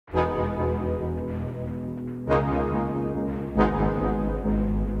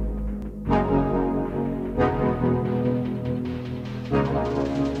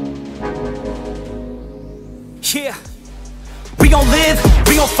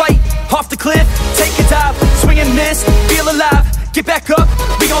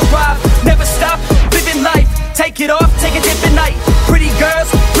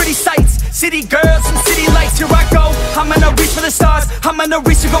the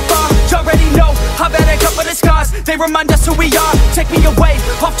reach to go far. You already know, I've had a couple of scars. They remind us who we are. Take me away,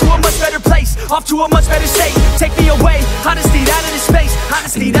 off to a much better place, off to a much better state. Take me away, I just need out of this space, I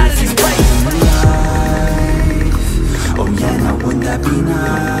just need out of this place. Oh yeah, now wouldn't that be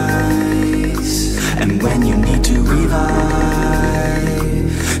nice? And when you need to revive,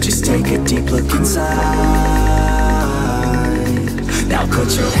 just take a deep look inside. Now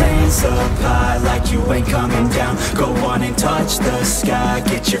put your hands up high like you ain't coming down. Go on and touch the sky,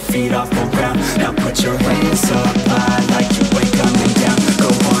 get your feet off the ground. Now put your hands up high like you ain't coming down.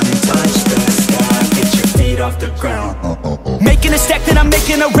 Go on and touch the sky, get your feet off the ground. Making a stack, then I'm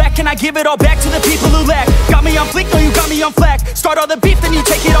making a rack, and I give it all back to the people who lack. Got me on fleek, no you got me on flack. Start all the beef, then you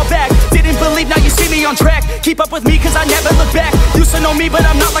take it all back. Didn't believe, now you see me on track. Keep up with me, cause I never look back. Used to know me, but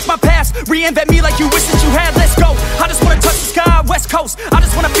I'm not like my past. Reinvent me like you wish that you had, let's go. I just wanna touch the sky, West Coast. I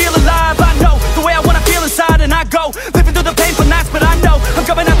just wanna feel alive, I know the way I wanna feel inside, and I go living through the painful nights, but I know I'm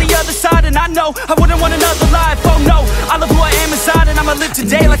coming out the other side, and I know I wouldn't want another life. Oh no, I love who I am inside, and I'ma live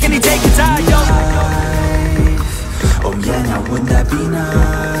today like any day can die, yo. Oh yeah, now wouldn't that be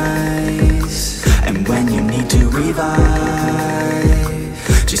nice? And when you need to revive,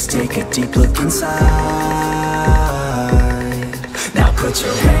 just take a deep look inside. Now put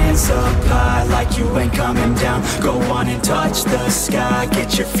your hands up high like you ain't coming down. Go on and touch the sky,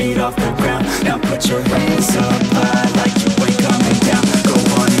 get your feet off the ground. Now put your hands up high like you ain't coming down. Go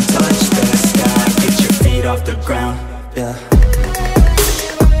on and touch the sky, get your feet off the ground. Yeah.